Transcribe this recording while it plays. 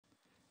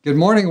Good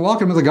morning.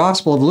 Welcome to the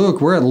Gospel of Luke.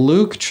 We're at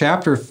Luke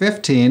chapter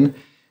 15,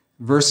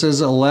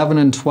 verses 11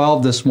 and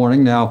 12 this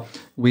morning. Now,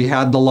 we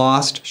had the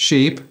lost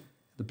sheep,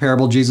 the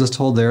parable Jesus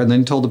told there, and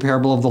then he told the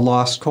parable of the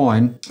lost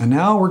coin. And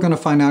now we're going to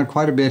find out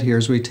quite a bit here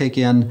as we take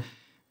in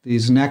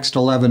these next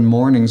 11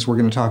 mornings. We're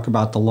going to talk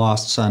about the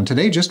lost son.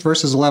 Today, just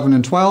verses 11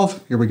 and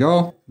 12. Here we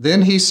go.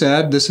 Then he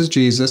said, this is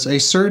Jesus, a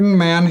certain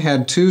man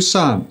had 2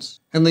 sons,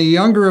 and the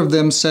younger of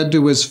them said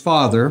to his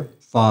father,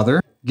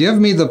 Father, give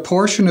me the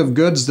portion of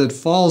goods that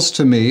falls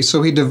to me.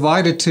 So he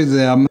divided to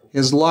them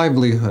his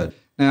livelihood.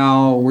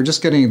 Now, we're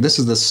just getting, this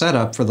is the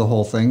setup for the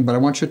whole thing, but I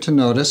want you to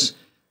notice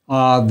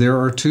there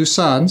are 2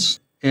 sons,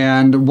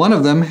 and one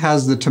of them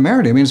has the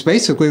temerity. I mean, it's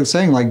basically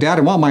saying, like, Dad,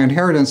 I want my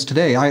inheritance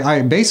today.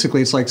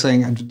 Basically, it's like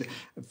saying,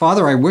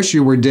 Father, I wish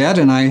you were dead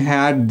and I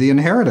had the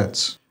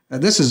inheritance.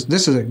 This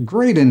is a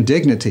great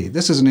indignity.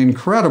 This is an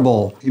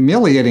incredible,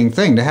 humiliating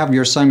thing to have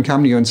your son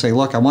come to you and say,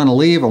 look, I want to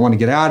leave. I want to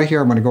get out of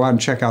here. I'm going to go out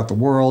and check out the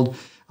world.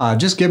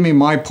 Just give me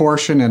my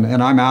portion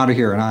and I'm out of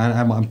here. And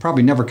I'm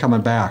probably never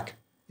coming back.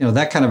 You know,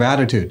 that kind of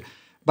attitude.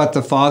 But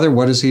the father,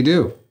 what does he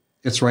do?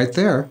 It's right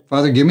there.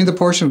 Father, give me the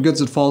portion of goods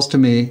that falls to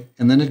me.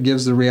 And then it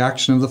gives the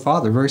reaction of the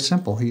father. Very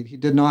simple. He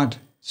did not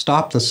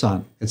stop the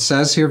son. It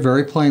says here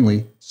very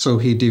plainly, so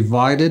he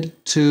divided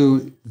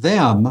to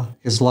them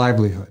his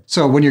livelihood.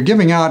 So when you're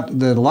giving out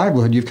the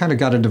livelihood, you've kind of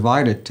got to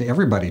divide it to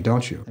everybody,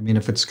 don't you? I mean,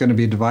 if it's going to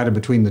be divided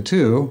between the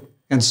 2.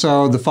 And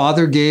so the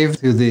father gave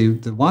to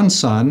the one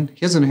son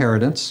his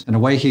inheritance, and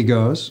away he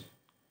goes.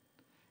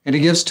 And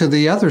he gives to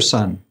the other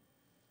son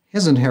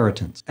his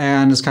inheritance.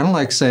 And it's kind of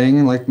like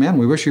saying, like, man,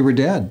 we wish you were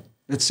dead.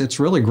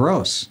 It's really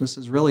gross. This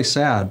is really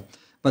sad.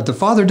 But the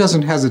father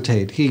doesn't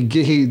hesitate.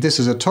 This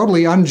is a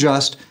totally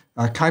unjust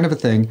kind of a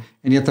thing,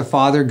 and yet the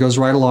father goes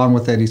right along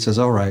with it. He says,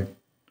 all right,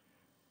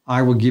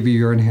 I will give you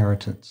your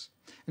inheritance.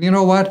 And you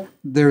know what?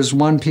 There's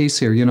one piece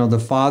here. You know, the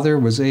father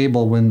was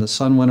able, when the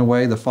son went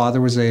away, the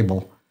father was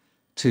able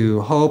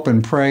to hope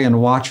and pray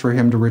and watch for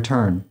him to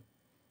return.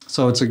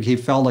 So he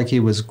felt like he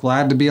was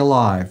glad to be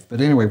alive.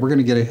 But anyway, we're going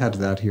to get ahead of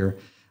that here.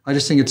 I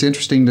just think it's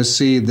interesting to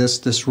see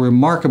this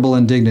remarkable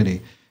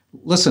indignity.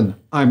 Listen,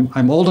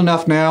 I'm old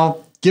enough now.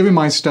 Give me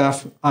my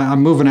stuff.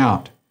 I'm moving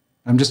out.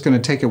 I'm just going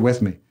to take it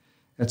with me.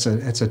 It's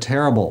a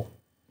terrible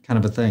kind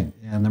of a thing.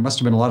 And there must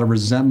have been a lot of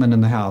resentment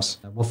in the house.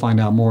 We'll find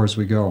out more as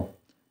we go.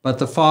 But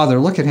the father,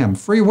 look at him,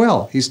 free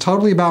will. He's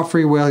totally about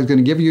free will. He's going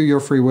to give you your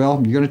free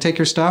will. You're going to take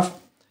your stuff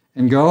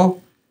and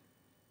go.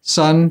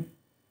 Son,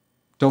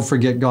 don't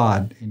forget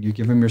God. And you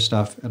give him your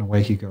stuff and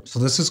away he goes. So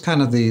this is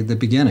kind of the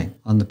beginning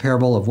on the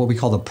parable of what we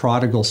call the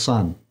prodigal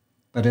son.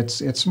 But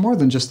it's more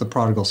than just the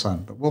prodigal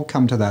son. But we'll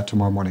come to that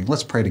tomorrow morning.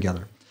 Let's pray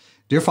together.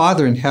 Dear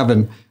Father in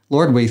heaven,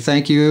 Lord, we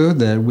thank you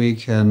that we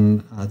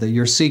can, that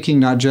you're seeking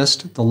not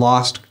just the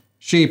lost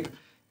sheep,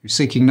 you're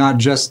seeking not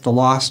just the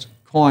lost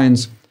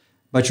coins,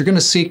 but you're going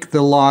to seek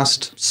the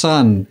lost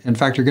son. In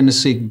fact, you're going to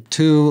seek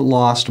 2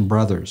 lost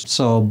brothers.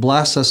 So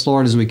bless us,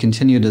 Lord, as we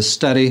continue to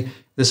study.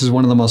 This is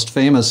one of the most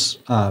famous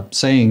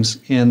sayings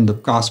in the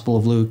Gospel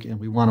of Luke, and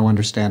we want to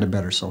understand it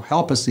better. So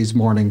help us these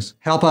mornings.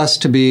 Help us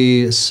to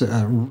be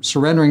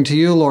surrendering to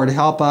you, Lord.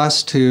 Help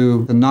us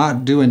to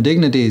not do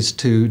indignities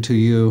to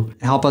you.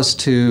 Help us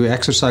to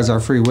exercise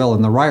our free will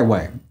in the right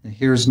way.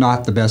 Here's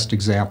not the best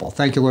example.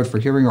 Thank you, Lord, for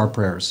hearing our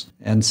prayers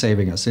and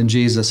saving us. In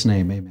Jesus'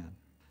 name, amen.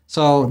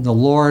 So the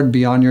Lord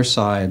be on your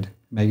side.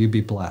 May you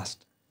be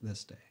blessed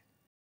this day.